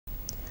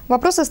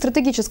Вопросы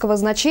стратегического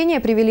значения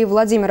привели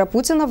Владимира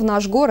Путина в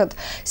наш город.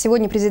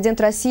 Сегодня президент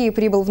России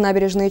прибыл в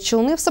Набережные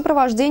Челны в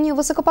сопровождении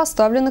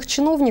высокопоставленных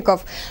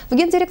чиновников. В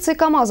гендирекции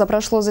КАМАЗа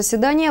прошло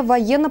заседание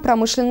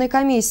военно-промышленной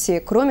комиссии.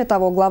 Кроме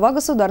того, глава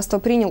государства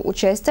принял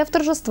участие в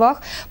торжествах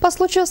по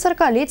случаю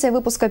 40-летия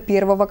выпуска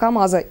первого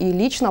КАМАЗа и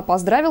лично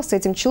поздравил с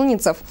этим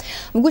челнинцев.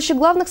 В гуще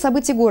главных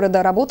событий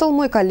города работал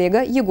мой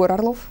коллега Егор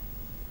Орлов.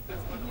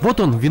 Вот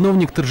он,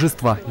 виновник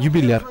торжества,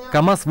 юбиляр.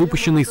 КАМАЗ,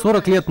 выпущенный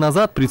 40 лет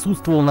назад,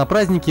 присутствовал на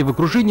празднике в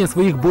окружении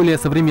своих более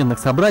современных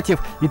собратьев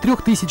и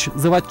 3000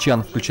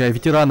 заводчан, включая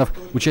ветеранов,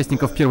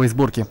 участников первой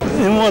сборки.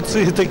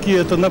 Эмоции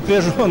такие, это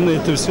напряженные,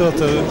 это все,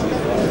 это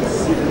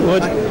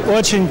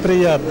очень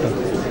приятно.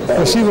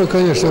 Спасибо,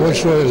 конечно,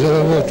 большое за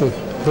работу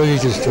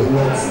правительства.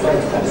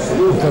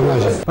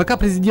 Пока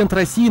президент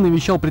России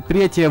навещал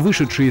предприятия,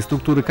 вышедшие из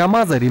структуры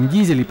КАМАЗа,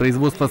 ремдизель и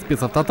производство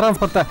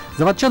спецавтотранспорта,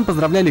 заводчан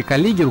поздравляли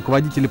коллеги,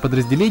 руководители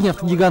подразделений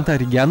автогиганта,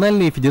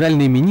 региональные и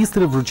федеральные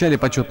министры, вручали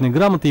почетные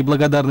грамоты и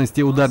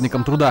благодарности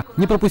ударникам труда.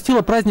 Не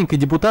пропустила праздник и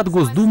депутат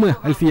Госдумы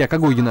Альфия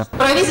Когогина.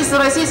 Правительство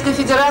Российской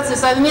Федерации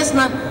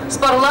совместно с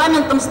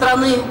парламентом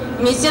страны,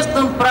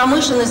 Министерством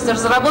промышленности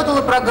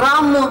разработало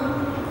программу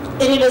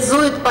и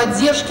реализует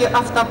поддержки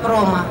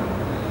автопрома.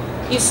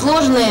 И в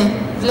сложные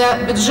для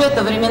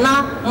бюджета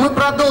времена мы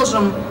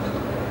продолжим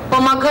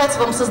помогать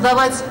вам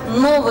создавать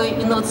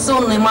новые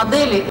инновационные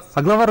модели.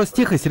 А глава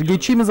Ростеха Сергей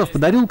Чемезов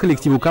подарил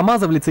коллективу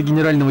КАМАЗа в лице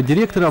генерального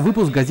директора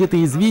выпуск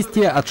газеты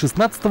 «Известия» от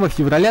 16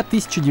 февраля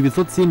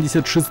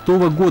 1976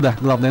 года.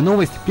 Главная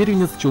новость –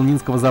 первенец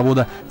Челнинского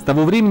завода. С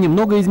того времени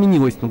многое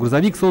изменилось, но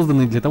грузовик,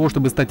 созданный для того,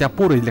 чтобы стать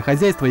опорой для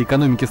хозяйства и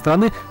экономики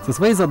страны, со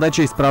своей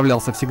задачей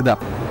справлялся всегда.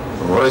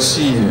 В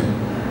России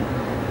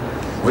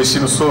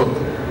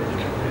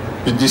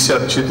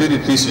 854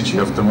 тысячи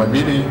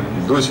автомобилей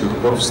до сих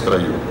пор в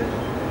строю.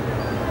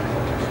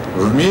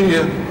 В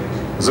мире,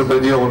 за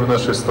пределами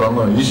нашей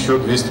страны, еще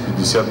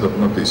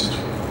 251 тысяча.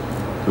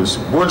 То есть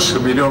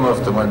больше миллиона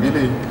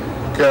автомобилей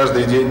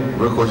каждый день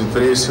выходят в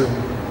рейсы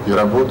и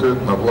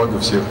работают на благо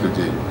всех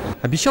людей.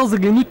 Обещал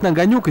заглянуть на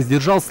огонек и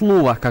сдержал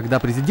слово. Когда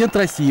президент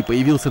России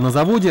появился на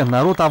заводе,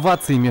 народ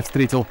овациями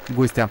встретил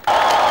гостя.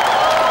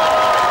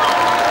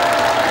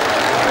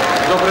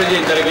 Добрый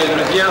день, дорогие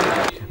друзья!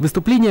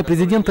 Выступление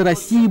президента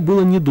России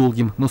было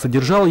недолгим, но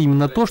содержало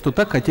именно то, что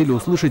так хотели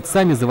услышать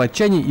сами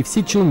заводчане и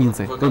все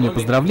челнинцы, кроме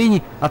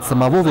поздравлений от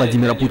самого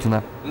Владимира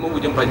Путина. Мы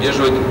будем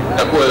поддерживать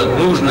такое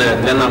нужное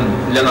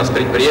для нас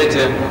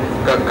предприятие,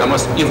 как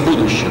КАМАЗ, и в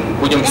будущем.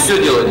 Будем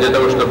все делать для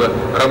того, чтобы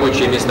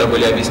рабочие места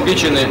были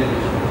обеспечены,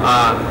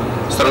 а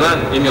страна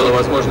имела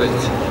возможность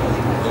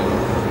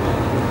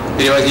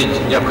перевозить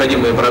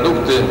необходимые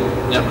продукты,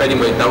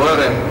 необходимые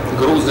товары,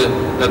 грузы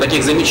на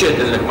таких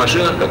замечательных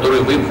машинах,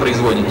 которые вы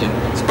производите.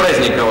 С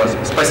праздником вас!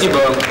 Спасибо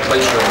вам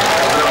большое!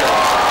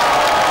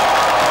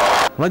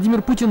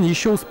 Владимир Путин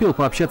еще успел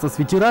пообщаться с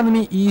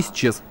ветеранами и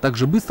исчез так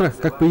же быстро,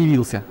 как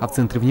появился. А в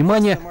центре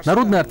внимания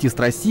народный артист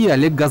России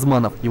Олег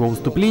Газманов. Его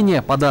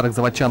выступление – подарок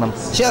заводчанам.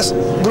 Сейчас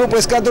группа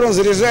 «Эскадрон»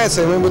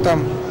 заряжается, и мы его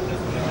там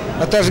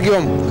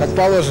отожгем, как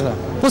положено.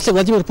 После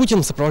Владимир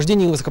Путин в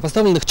сопровождении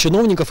высокопоставленных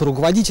чиновников и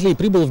руководителей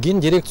прибыл в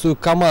гендирекцию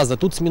КАМАЗа.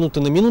 Тут с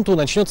минуты на минуту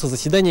начнется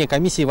заседание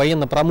комиссии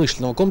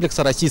военно-промышленного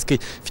комплекса Российской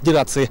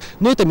Федерации.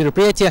 Но это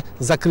мероприятие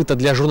закрыто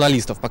для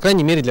журналистов, по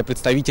крайней мере для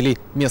представителей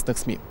местных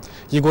СМИ.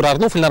 Егор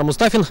Орлов, Ильнар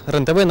Мустафин,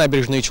 РЕН-ТВ,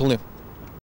 Набережные Челны.